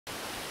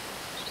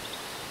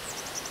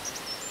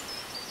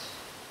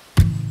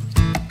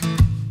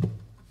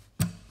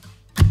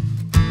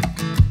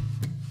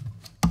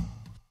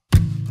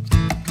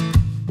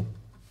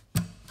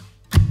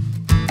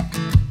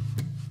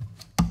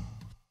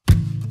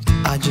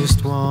I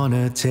just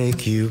wanna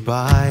take you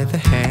by the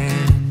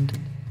hand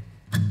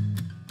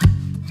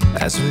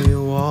as we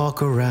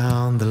walk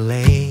around the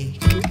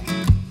lake,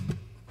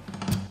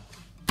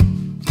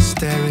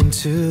 stare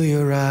into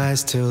your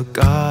eyes till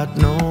God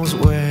knows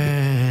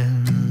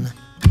when.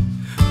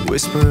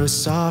 Whisper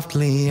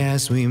softly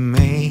as we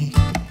make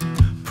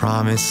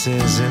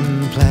promises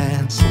and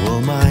plans.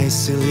 Will my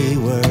silly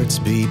words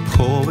be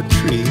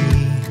poetry?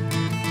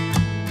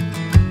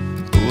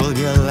 Will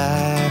your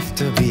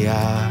laughter be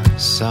our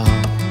song?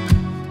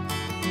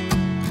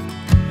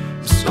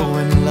 I'm so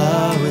in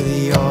love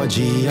with your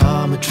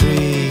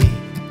geometry.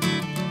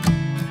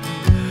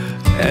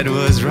 It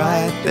was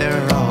right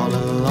there all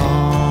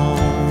along.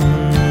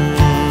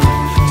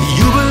 Do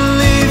you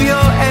believe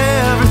you're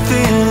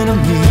everything to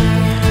me?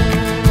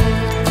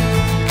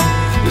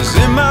 'Cause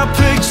in my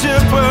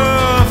picture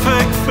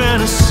perfect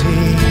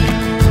fantasy,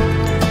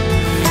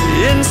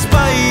 in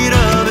spite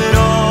of it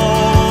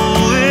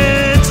all,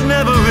 it's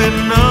never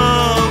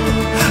enough.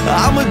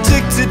 I'm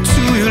addicted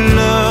to your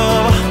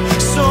love,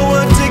 so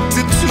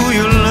addicted to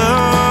your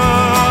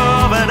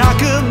love. And I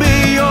could be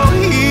your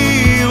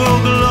hero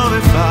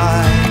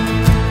glorified,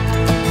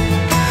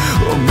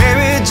 or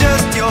maybe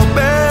just your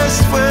best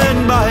friend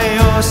by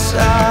your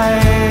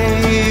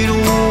side.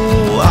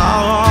 Ooh,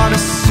 our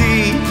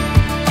odyssey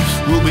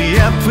will be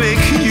epic,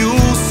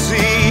 you'll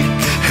see.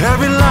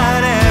 Every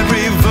line,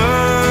 every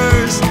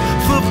verse,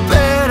 for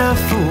better,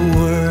 for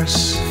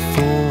worse,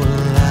 for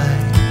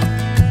life.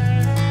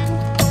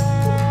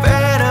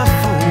 Better,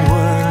 for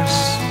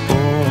worse,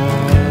 for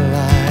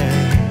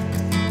life.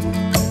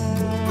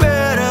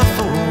 Better,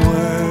 for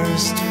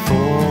worse,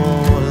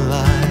 for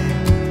life.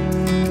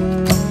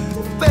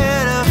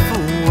 Better,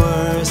 for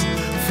worse,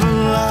 for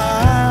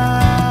life.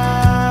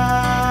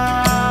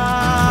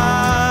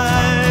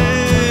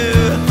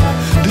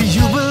 Do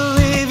you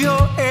believe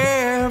you're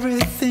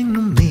everything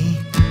to me?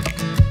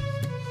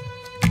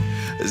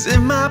 'Cause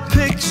in my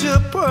picture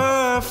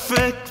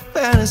perfect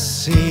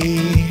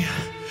fantasy,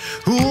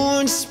 ooh,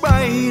 in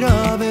spite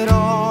of it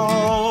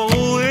all,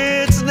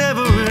 it's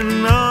never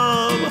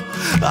enough.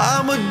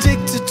 I'm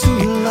addicted to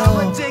your love,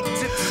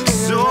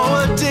 so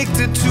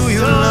addicted to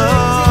your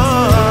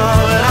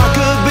love. And I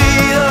could be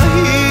the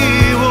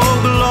hero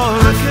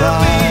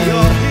glorified,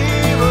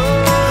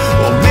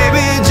 or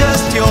maybe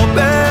just your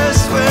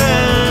best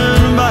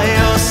friend by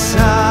your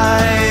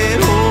side.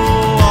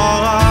 Oh,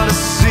 our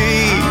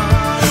odyssey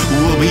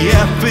will be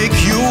epic,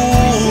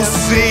 you'll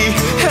see.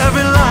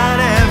 Every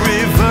line,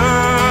 every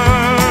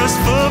verse,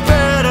 for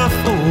better,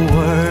 for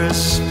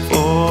worse,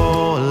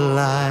 for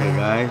life. Hey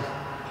guys,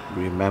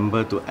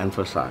 remember to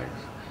emphasize,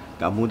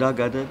 Gamuda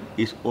Garden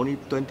is only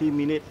 20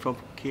 minutes from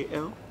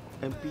KL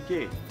and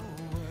PJ.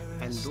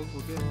 And don't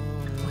forget,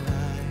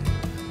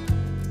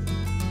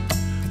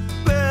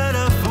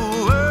 Better, for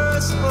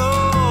worse, for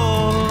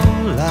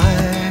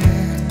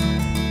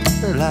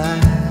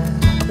life.